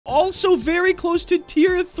Also very close to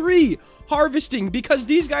tier 3 harvesting because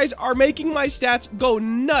these guys are making my stats go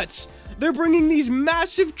nuts. They're bringing these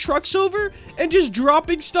massive trucks over and just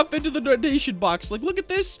dropping stuff into the donation box. Like, look at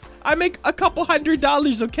this. I make a couple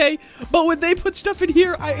 $100, okay? But when they put stuff in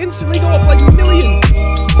here, I instantly go up like millions.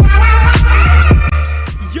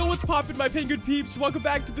 Yo, what's poppin', my penguin peeps? Welcome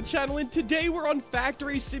back to the channel, and today we're on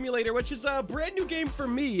Factory Simulator, which is a brand new game for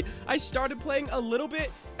me. I started playing a little bit,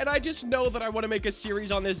 and I just know that I want to make a series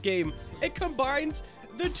on this game. It combines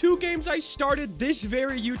the two games I started this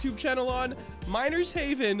very YouTube channel on, Miners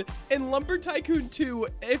Haven and Lumber Tycoon 2.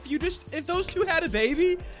 If those two had a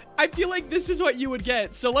baby, I feel like this is what you would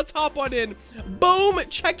get. So let's hop on in. Boom,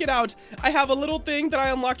 check it out. I have a little thing that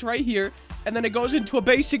I unlocked right here, and then it goes into a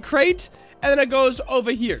basic crate, and then it goes over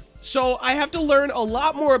here. So I have to learn a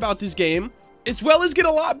lot more about this game, as well as get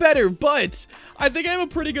a lot better, but I think I have a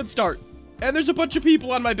pretty good start. And there's a bunch of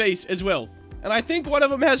people on my base as well. And I think one of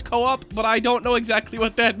them has co-op, but I don't know exactly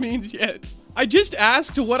what that means yet. I just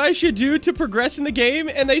asked what I should do to progress in the game,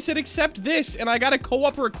 and they said accept this, and I got a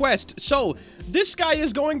co-op request. So this guy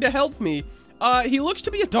is going to help me. He looks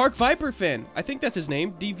to be a Dark Viper fan. I think that's his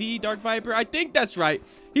name. DV Dark Viper. I think that's right.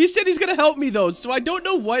 He said he's gonna help me though, so I don't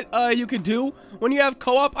know what you could do when you have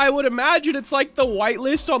co-op. I would imagine it's like the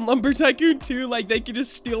whitelist on Lumber Tycoon 2. Like, they could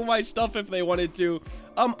just steal my stuff if they wanted to.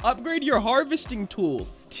 Upgrade your harvesting tool.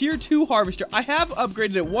 Tier 2 harvester. I have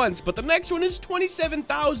upgraded it once, but the next one is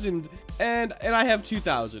 27,000, and I have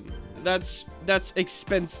 2,000. That's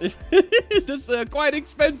expensive. That's quite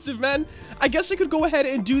expensive, man. I guess I could go ahead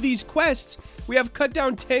and do these quests. We have cut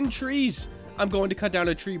down 10 trees. I'm going to cut down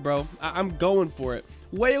a tree, bro. I'm going for it.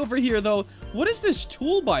 Way over here, though. What is this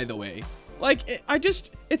tool, by the way? Like,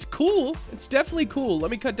 it's cool. It's definitely cool.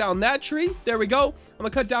 Let me cut down that tree. There we go. I'm gonna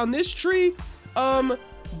cut down this tree.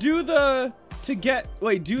 Do them.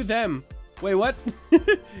 Wait, what?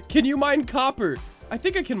 Can you mine copper? I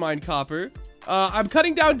think I can mine copper. I'm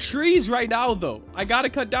cutting down trees right now, though. I gotta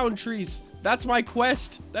cut down trees. That's my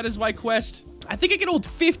quest. That is my quest. I think I can hold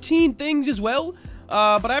 15 things as well.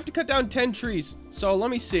 But I have to cut down 10 trees. So let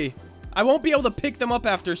me see. I won't be able to pick them up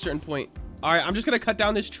after a certain point. All right, I'm just gonna cut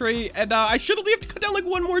down this tree. And I should only have to cut down like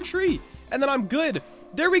one more tree. And then I'm good.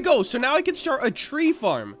 There we go. So now I can start a tree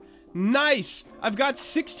farm. Nice. I've got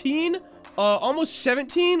 16. Almost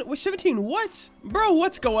 17. Wait, 17 what? Bro,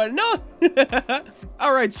 what's going on?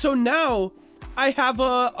 All right, so now I have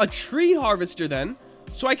a tree harvester then.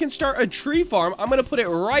 So I can start a tree farm. I'm going to put it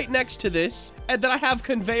right next to this. And then I have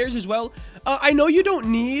conveyors as well. I know you don't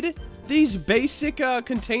need these basic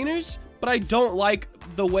containers, but I don't like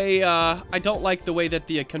the way that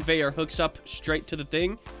the conveyor hooks up straight to the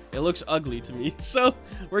thing. It looks ugly to me. So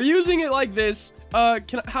we're using it like this. How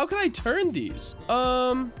can I turn these?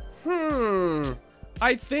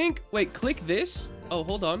 I think, wait, click this. Oh,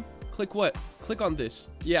 hold on. Click what? Click on this.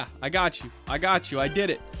 Yeah, I got you. I did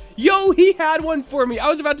it. Yo, he had one for me. I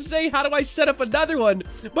was about to say, how do I set up another one?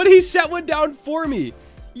 But he set one down for me.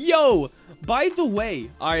 Yo, by the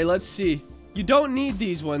way, all right, let's see. You don't need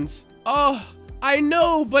these ones. Oh, I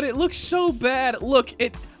know, but it looks so bad. Look,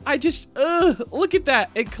 look at that.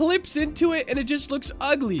 It clips into it and it just looks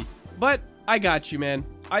ugly. But I got you, man.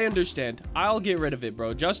 I understand. I'll get rid of it,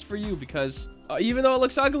 bro, just for you, because even though it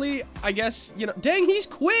looks ugly, I guess, you know, dang, he's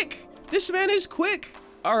quick. This man is quick.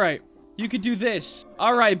 All right, you could do this.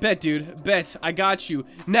 All right, bet, dude, bet. I got you.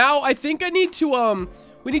 Now, I think I need to,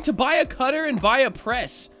 we need to buy a cutter and buy a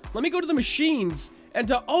press. Let me go to the machines and,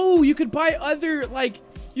 oh, you could buy other, like,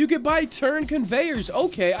 you could buy turn conveyors.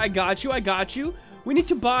 Okay, I got you. We need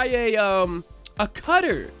to buy a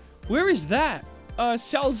cutter. Where is that?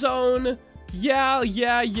 Cell zone.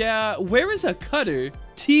 Yeah. Where is a cutter?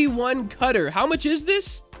 T1 cutter. How much is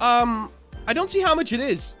this? I don't see how much it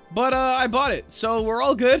is, but I bought it, so we're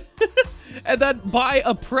all good. And then buy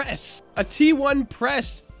a press. A T1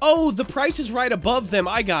 press. Oh, the price is right above them.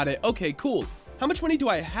 I got it. Okay, cool. How much money do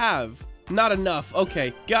I have? Not enough.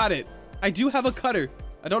 Okay, got it. I do have a cutter.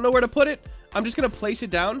 I don't know where to put it. I'm just gonna place it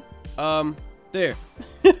down. There.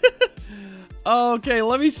 Okay,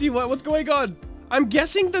 let me see what's going on. I'm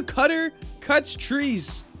guessing the cutter cuts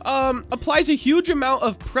trees. Applies a huge amount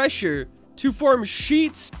of pressure to form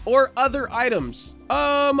sheets or other items.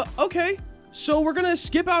 Okay. So we're gonna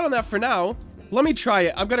skip out on that for now. Let me try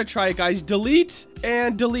it. I'm gonna try it, guys. Delete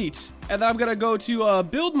and delete. And then I'm gonna go to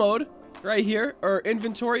build mode right here, or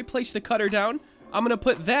inventory, place the cutter down. I'm gonna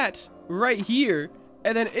put that right here,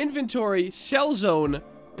 and then inventory, cell zone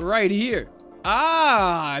right here.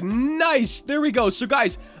 Ah, nice. There we go. So,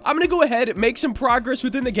 guys, I'm going to go ahead and make some progress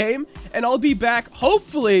within the game, and I'll be back,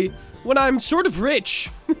 hopefully, when I'm sort of rich.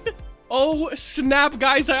 Oh, snap,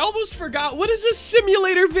 guys. I almost forgot. What is a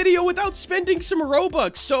simulator video without spending some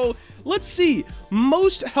Robux? So, let's see.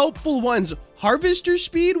 Most helpful ones. Harvester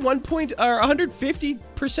speed,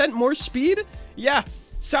 150% more speed? Yeah,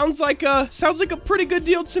 sounds like a pretty good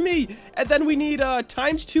deal to me. And then we need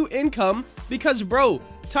 ×2 income because, bro,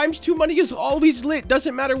 ×2 money is always lit.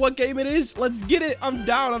 Doesn't matter what game it is. Let's get it. I'm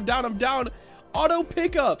down. Auto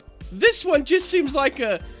pickup. This one just seems like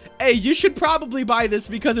a... Hey, you should probably buy this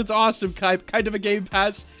because it's awesome, kind of a game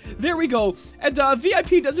pass. There we go. And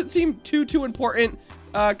VIP doesn't seem too important.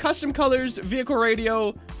 Custom colors, vehicle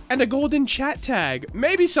radio, and a golden chat tag.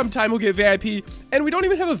 Maybe sometime we'll get VIP. And we don't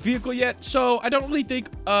even have a vehicle yet, so I don't really think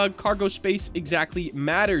cargo space exactly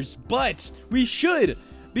matters. But we should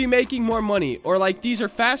be making more money, or like these are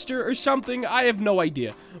faster or something. I have no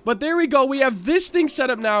idea. But there we go. We have this thing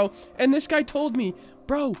set up now, and this guy told me,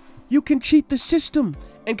 bro, you can cheat the system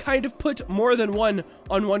and kind of put more than one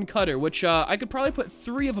on one cutter, which I could probably put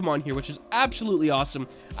 3 of them on here, which is absolutely awesome.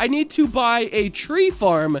 I need to buy a tree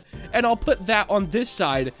farm, and I'll put that on this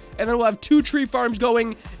side, and then we'll have 2 tree farms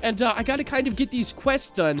going, and I gotta kind of get these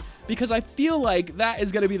quests done, because I feel like that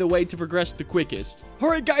is gonna be the way to progress the quickest.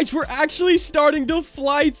 Alright guys, we're actually starting to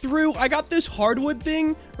fly through. I got this hardwood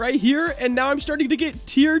thing right here, and now I'm starting to get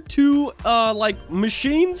tier 2, like,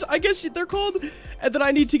 machines, I guess they're called. And then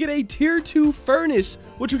I need to get a tier 2 furnace,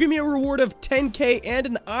 which will give me a reward of 10k and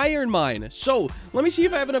an iron mine. So, let me see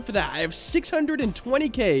if I have enough for that. I have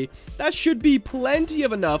 620k. That should be plenty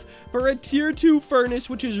of enough for a tier 2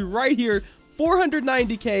 furnace, which is right here.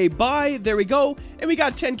 490k. Buy. There we go. And we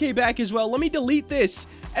got 10k back as well. Let me delete this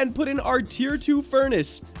and put in our tier 2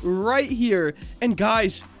 furnace right here. And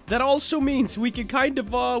guys, that also means we can kind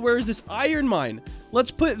of, where is this iron mine?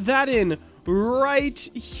 Let's put that in right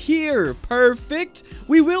here. Perfect.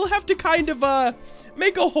 We will have to kind of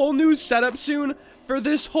make a whole new setup soon for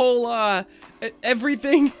this whole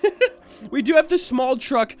everything. We do have the small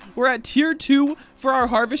truck. We're at tier 2 for our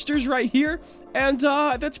harvesters right here, and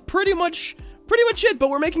that's pretty much it. But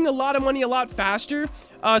we're making a lot of money a lot faster.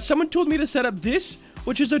 Someone told me to set up this,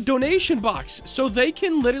 which is a donation box, so they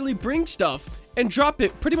can literally bring stuff and drop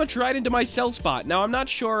it pretty much right into my sell spot. Now I'm not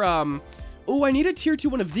sure. Oh, I need a tier 2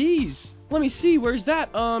 one of these. Let me see. Where's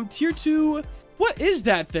that? Tier 2. What is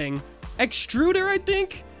that thing? Extruder, I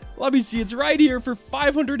think? Let me see. It's right here for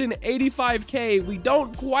 585k. We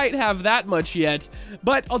don't quite have that much yet,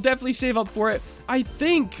 but I'll definitely save up for it. I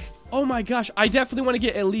think... Oh my gosh. I definitely want to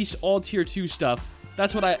get at least all tier 2 stuff.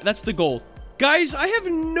 That's the goal. Guys, I have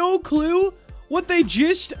no clue what they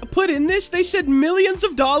just put in this. They said millions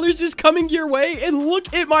of dollars is coming your way, and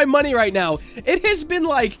look at my money right now. It has been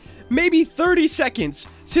like... maybe 30 seconds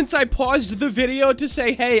since I paused the video to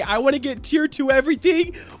say, hey, I want to get tier 2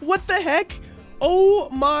 everything. What the heck? Oh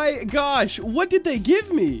my gosh. What did they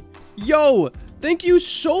give me? Yo, thank you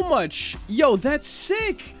so much. Yo, that's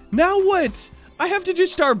sick. Now what? I have to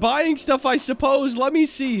just start buying stuff, I suppose. Let me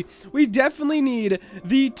see. We definitely need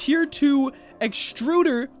the tier 2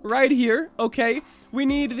 extruder right here. Okay. We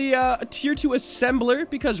need the tier 2 assembler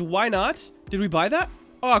because why not? Did we buy that?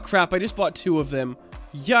 Oh, crap. I just bought 2 of them.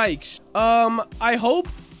 Yikes. I hope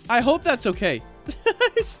that's okay.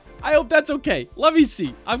 I hope that's okay. Let me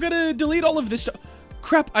see. I'm gonna delete all of this stuff.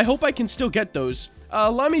 Crap, I hope I can still get those.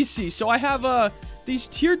 Let me see. So I have, these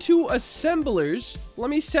tier 2 assemblers. Let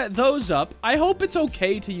me set those up. I hope it's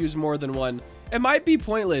okay to use more than one. It might be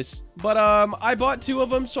pointless, but, I bought 2 of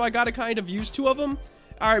them, so I gotta kind of use 2 of them.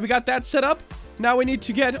 All right, we got that set up. Now we need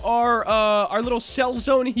to get our little cell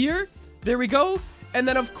zone here. There we go. And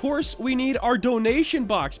then, of course, we need our donation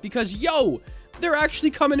box because, yo, they're actually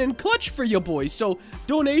coming in clutch for you boys. So,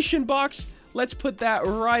 donation box, let's put that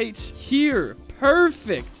right here.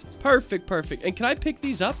 Perfect. Perfect, perfect. And can I pick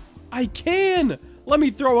these up? I can. Let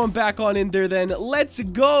me throw them back on in there then. Let's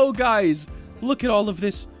go, guys. Look at all of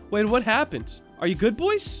this. Wait, what happened? Are you good,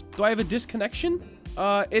 boys? Do I have a disconnection?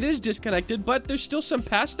 It is disconnected, but there's still some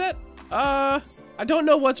past that. I don't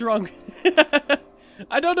know what's wrong.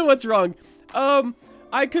 I don't know what's wrong.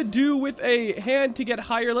 I could do with a hand to get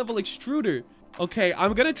higher level extruder. Okay,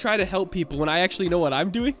 I'm gonna try to help people when I actually know what I'm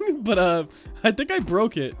doing, but, I think I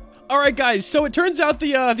broke it. Alright, guys, so it turns out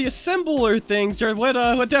the assembler things are what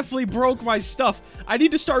definitely broke my stuff. I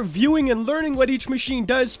need to start viewing and learning what each machine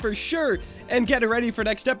does for sure, and get it ready for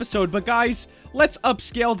next episode. But, guys, let's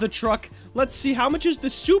upscale the truck. Let's see, how much is the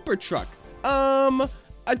super truck?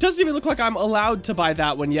 It doesn't even look like I'm allowed to buy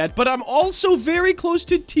that one yet, but I'm also very close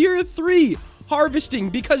to tier 3 harvesting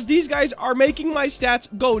because these guys are making my stats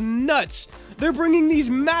go nuts. They're bringing these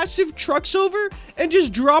massive trucks over and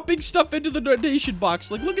just dropping stuff into the donation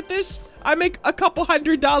box. Like, look at this. I make a couple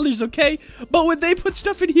 $100, okay? But when they put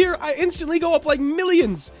stuff in here, I instantly go up like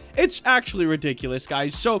millions. It's actually ridiculous,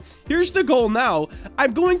 guys. So here's the goal now.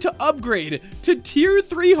 I'm going to upgrade to tier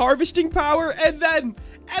 3 harvesting power, and then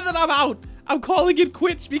I'm out. I'm calling it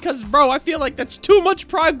quits because, bro, I feel like that's too much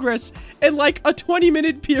progress in like a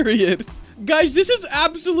 20-minute period. Guys, this is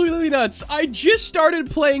absolutely nuts. I just started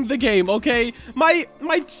playing the game, okay? My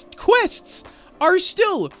quests are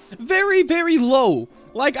still very, very low.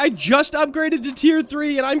 Like, I just upgraded to tier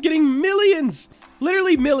 3 and I'm getting millions.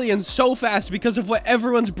 Literally millions so fast because of what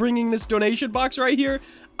everyone's bringing this donation box right here.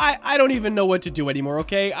 I don't even know what to do anymore,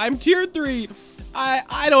 okay? I'm tier 3.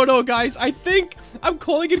 I don't know, guys. I think I'm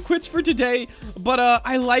calling it quits for today, but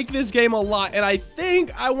I like this game a lot, and I think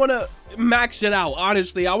I want to max it out,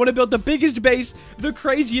 honestly. I want to build the biggest base, the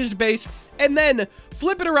craziest base, and then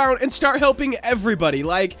flip it around and start helping everybody.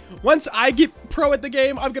 Like, once I get pro at the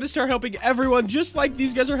game, I'm going to start helping everyone just like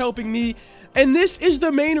these guys are helping me. And this is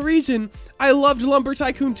the main reason I loved Lumber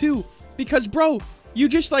Tycoon 2, because, bro, you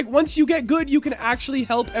just, like, once you get good, you can actually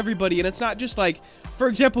help everybody, and it's not just, like, for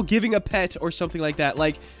example, giving a pet or something like that.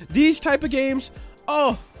 Like, these type of games,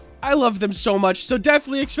 oh, I love them so much, so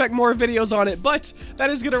definitely expect more videos on it. But that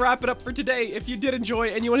is going to wrap it up for today. If you did enjoy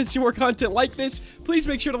and you want to see more content like this, please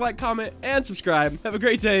make sure to like, comment, and subscribe. Have a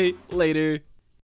great day. Later.